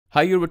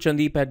Hi, you're with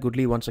Chandeep at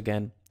Goodly once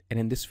again, and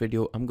in this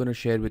video I'm going to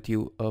share with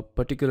you a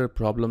particular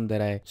problem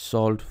that I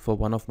solved for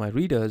one of my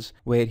readers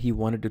where he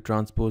wanted to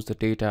transpose the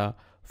data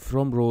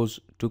from rows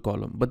to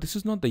column. But this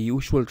is not the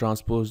usual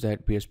transpose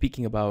that we are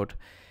speaking about.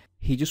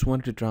 He just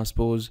wanted to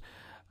transpose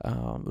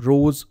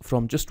rows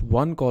from just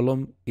one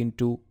column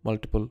into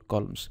multiple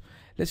columns.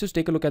 Let's just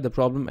take a look at the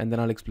problem and then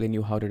I'll explain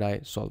you how did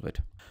I solve it.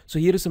 So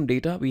here is some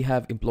data. We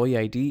have employee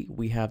ID,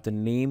 we have the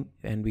name,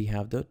 and we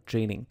have the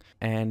training.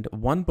 And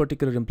one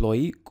particular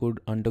employee could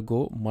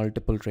undergo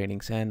multiple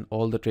trainings, and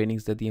all the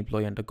trainings that the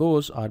employee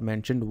undergoes are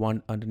mentioned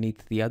one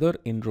underneath the other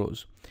in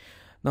rows.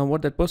 Now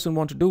what that person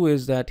wants to do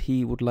is that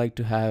he would like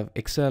to have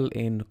Excel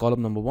in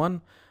column number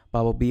 1,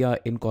 Power BI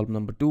in column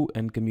number 2,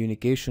 and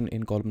communication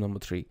in column number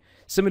 3.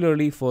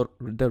 Similarly for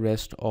the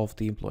rest of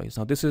the employees.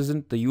 Now this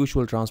isn't the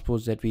usual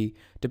transpose that we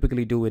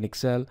typically do in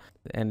Excel,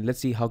 and let's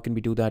see how can we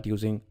do that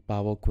using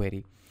Power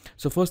Query.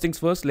 So first things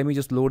first, let me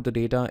just load the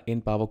data in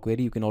Power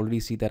Query. You can already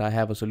see that I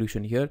have a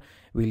solution here.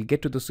 We'll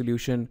get to the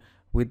solution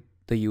with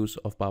the use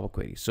of Power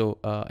Query. So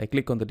I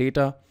click on the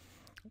data,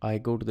 I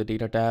go to the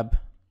data tab.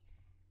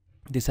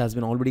 This has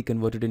been already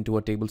converted into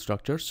a table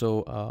structure,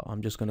 so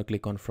I'm just going to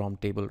click on from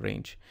table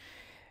range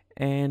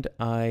and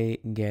I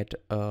get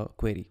a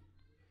query.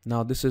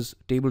 Now this is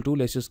table 2.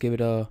 Let's just give it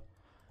a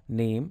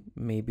name.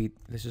 Maybe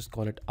let's just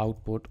call it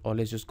output, or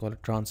let's just call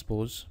it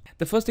transpose.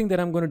 The first thing that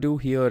I'm going to do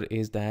here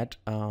is that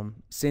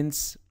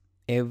since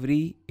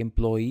every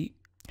employee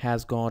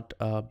has got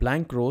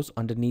blank rows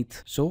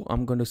underneath, so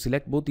I'm going to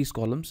select both these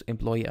columns,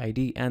 employee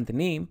ID and the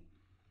name,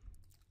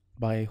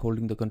 by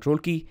holding the control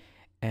key,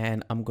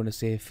 and I'm going to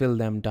say fill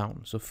them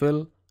down. So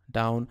fill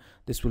down,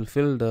 this will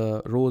fill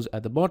the rows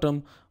at the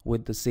bottom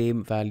with the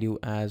same value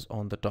as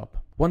on the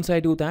top. Once I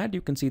do that, you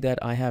can see that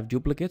I have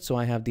duplicates. So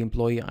I have the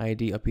employee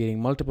ID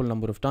appearing multiple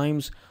number of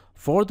times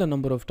for the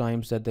number of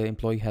times that the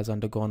employee has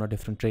undergone a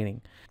different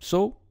training.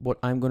 So what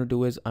I'm going to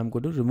do is I'm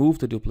going to remove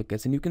the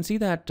duplicates, and you can see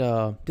that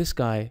this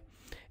guy,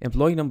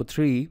 employee number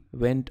 3,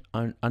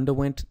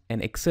 underwent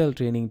an Excel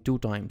training 2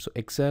 times. So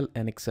Excel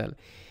and Excel.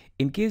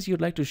 In case you'd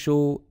like to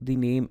show the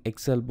name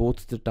Excel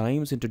both the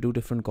times into 2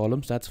 different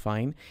columns, that's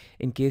fine.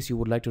 In case you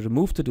would like to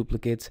remove the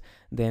duplicates,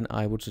 then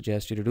I would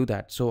suggest you to do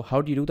that. So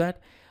how do you do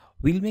that?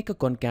 We'll make a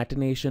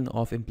concatenation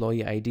of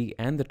employee ID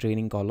and the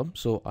training column.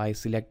 So I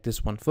select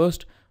this one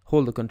first,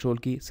 hold the control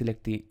key,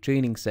 select the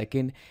training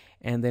second,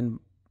 and then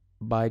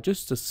by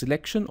just the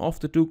selection of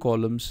the 2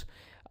 columns,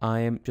 I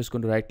am just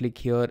going to right click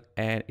here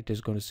and it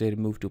is going to say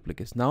remove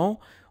duplicates. Now,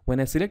 when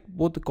I select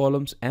both the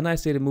columns and I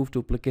say remove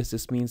duplicates,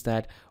 this means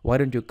that why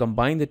don't you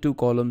combine the 2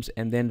 columns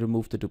and then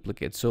remove the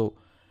duplicates. So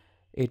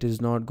it is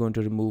not going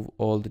to remove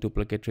all the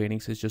duplicate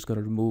trainings. It's just going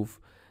to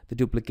remove the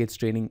duplicates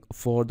training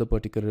for the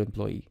particular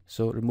employee.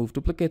 So remove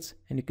duplicates,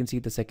 and you can see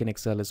the second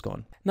Excel is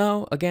gone.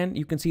 Now, again,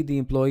 you can see the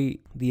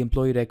employee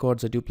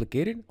records are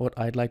duplicated. What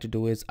I'd like to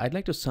do is I'd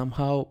like to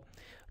somehow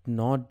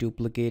not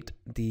duplicate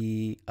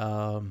the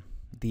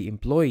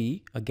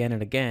employee again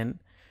and again,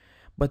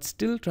 but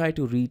still try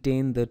to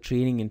retain the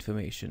training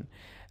information.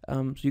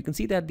 So you can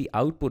see that the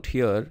output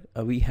here,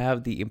 we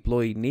have the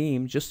employee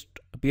name just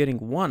appearing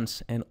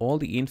once and all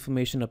the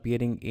information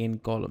appearing in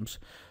columns.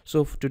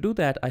 So to do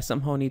that, I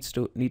somehow need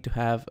to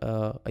have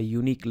a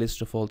unique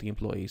list of all the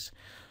employees.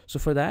 So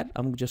for that,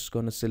 I'm just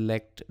going to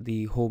select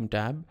the home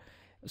tab,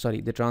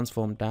 the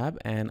transform tab,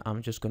 and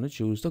I'm just going to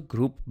choose the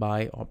group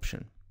by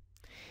option.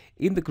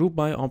 In the group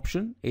by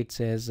option, it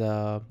says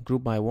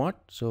group by what?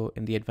 So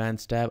in the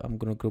advanced tab, I'm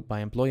going to group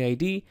by employee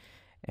ID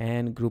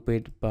and group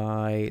it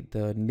by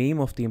the name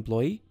of the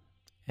employee.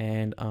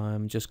 And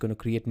I'm just going to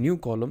create new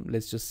column.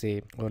 Let's just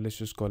say, or let's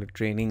just call it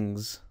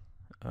trainings.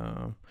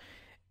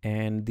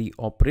 And the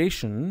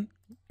operation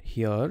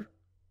here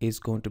is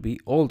going to be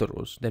all the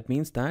rows. That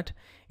means that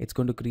it's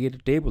going to create a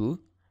table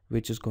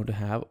which is going to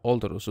have all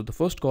the rows. So the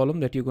first column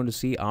that you're going to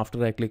see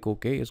after I click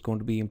OK is going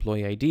to be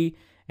employee ID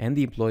and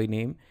the employee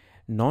name,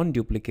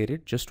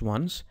 non-duplicated, just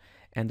once.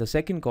 And the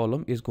second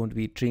column is going to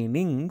be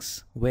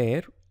trainings,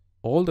 where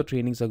all the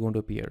trainings are going to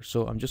appear.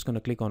 So I'm just going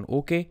to click on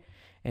OK,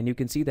 and you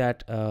can see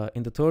that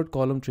in the third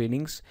column,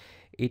 trainings,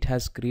 it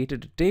has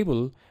created a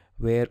table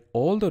where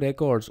all the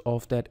records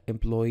of that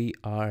employee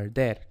are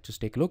there. Just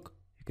take a look.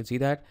 You can see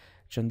that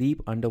Chandeep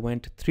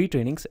underwent 3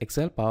 trainings,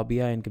 Excel, Power BI,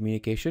 and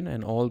communication,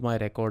 and all my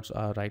records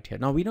are right here.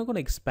 Now we're not going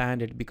to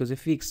expand it, because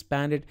if we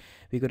expand it,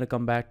 we're going to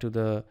come back to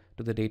the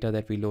data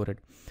that we loaded.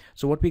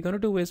 So what we're going to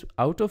do is,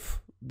 out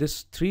of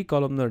this 3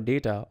 columnar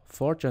data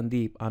for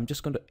Chandeep, I'm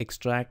just going to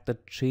extract the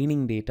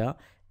training data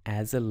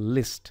as a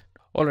list.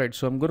 All right,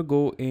 so I'm going to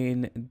go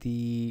in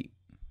the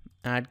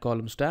add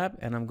columns tab,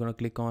 and I'm going to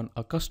click on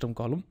a custom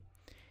column.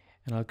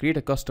 And I'll create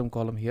a custom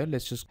column here.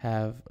 Let's just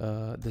have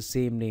the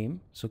same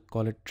name. So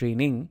call it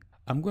training.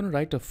 I'm going to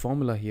write a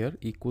formula here,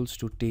 equals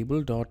to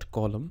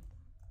table.column,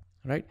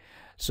 right?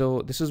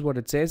 So this is what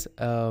it says.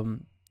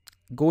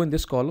 Go in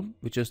this column,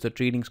 which is the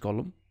trainings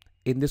column.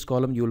 In this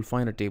column, you will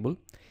find a table.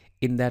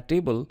 In that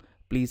table,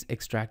 please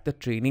extract the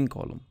training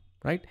column,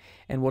 right?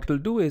 And what it'll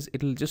do is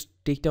it'll just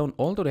take down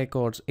all the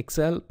records,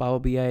 Excel, Power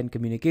BI, and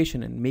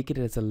communication, and make it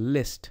as a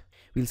list.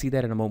 We'll see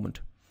that in a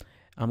moment.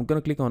 I'm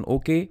going to click on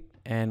OK,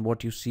 and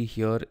what you see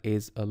here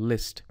is a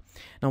list.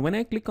 Now when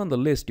I click on the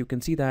list, you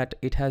can see that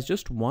it has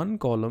just one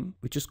column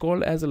which is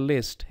called as a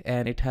list,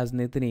 and it has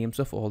the names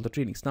of all the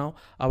trainings. Now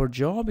our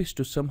job is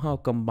to somehow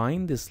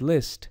combine this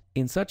list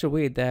in such a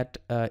way that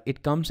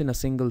it comes in a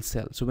single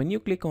cell. So when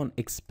you click on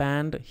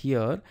expand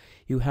here,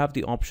 you have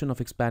the option of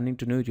expanding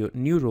to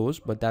new rows,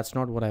 but that's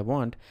not what I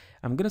want.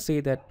 I'm going to say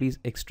that please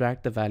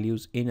extract the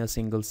values in a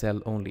single cell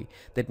only.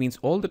 That means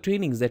all the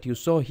trainings that you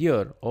saw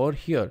here or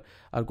here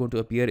are going to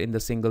appear in the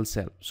single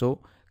cell. So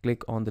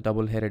click on the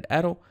double-headed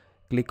arrow,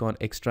 click on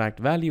extract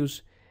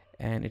values,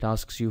 and it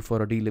asks you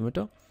for a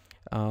delimiter.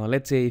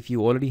 Let's say if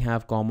you already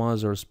have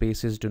commas or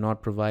spaces, do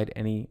not provide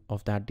any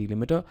of that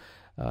delimiter.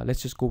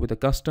 Let's just go with a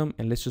custom,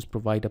 and let's just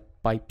provide a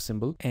pipe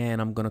symbol,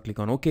 and I'm going to click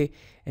on OK,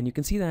 and you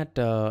can see that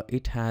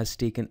it has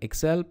taken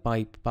Excel,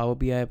 pipe, Power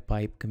BI,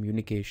 pipe,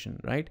 communication.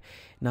 Right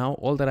now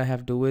all that I have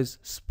to do is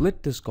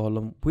split this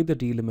column with a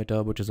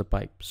delimiter, which is a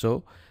pipe.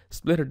 So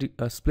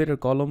split a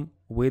column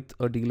with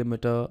a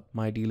delimiter.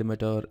 My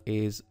delimiter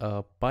is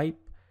a pipe,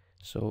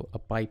 so a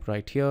pipe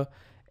right here,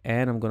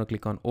 and I'm going to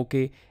click on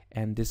OK,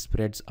 and this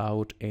spreads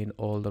out in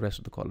all the rest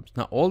of the columns.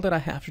 Now all that I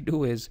have to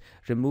do is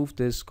remove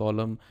this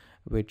column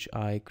which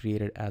I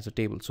created as a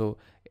table. So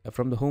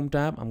from the home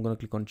tab, I'm going to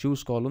click on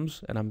choose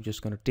columns, and I'm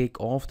just going to take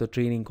off the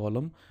training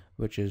column,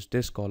 which is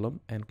this column,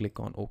 and click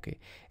on OK.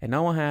 And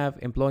now I have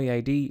employee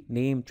ID,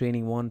 name,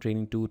 training 1,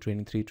 training 2,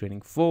 training 3,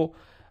 training 4.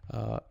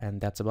 And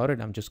that's about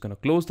it. I'm just going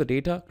to close the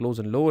data, close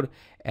and load,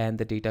 and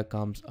the data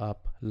comes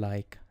up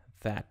like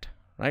that,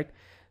 right?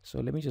 So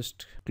let me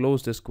just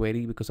close this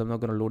query because I'm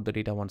not going to load the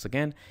data once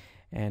again.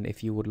 And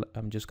if you would,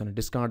 I'm just going to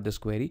discard this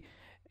query.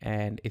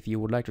 And if you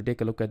would like to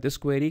take a look at this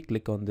query,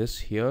 click on this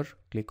here,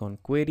 click on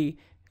query,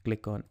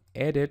 click on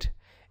edit,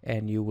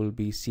 and you will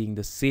be seeing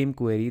the same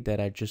query that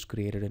I just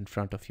created in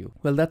front of you.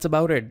 Well, that's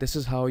about it. This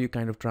is how you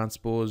kind of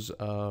transpose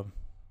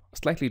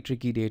slightly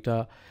tricky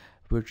data,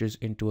 which is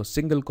into a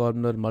single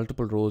columnar,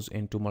 multiple rows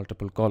into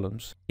multiple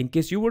columns. In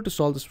case you were to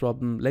solve this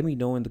problem, let me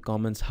know in the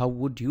comments, how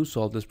would you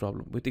solve this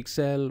problem? With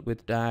Excel,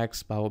 with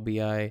DAX, Power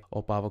BI,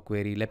 or Power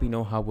Query? Let me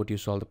know how would you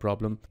solve the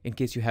problem. In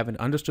case you haven't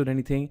understood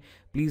anything,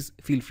 please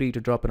feel free to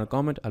drop in a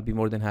comment. I'll be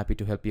more than happy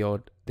to help you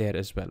out there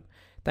as well.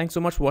 Thanks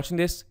so much for watching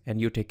this, and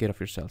you take care of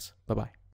yourselves. Bye-bye.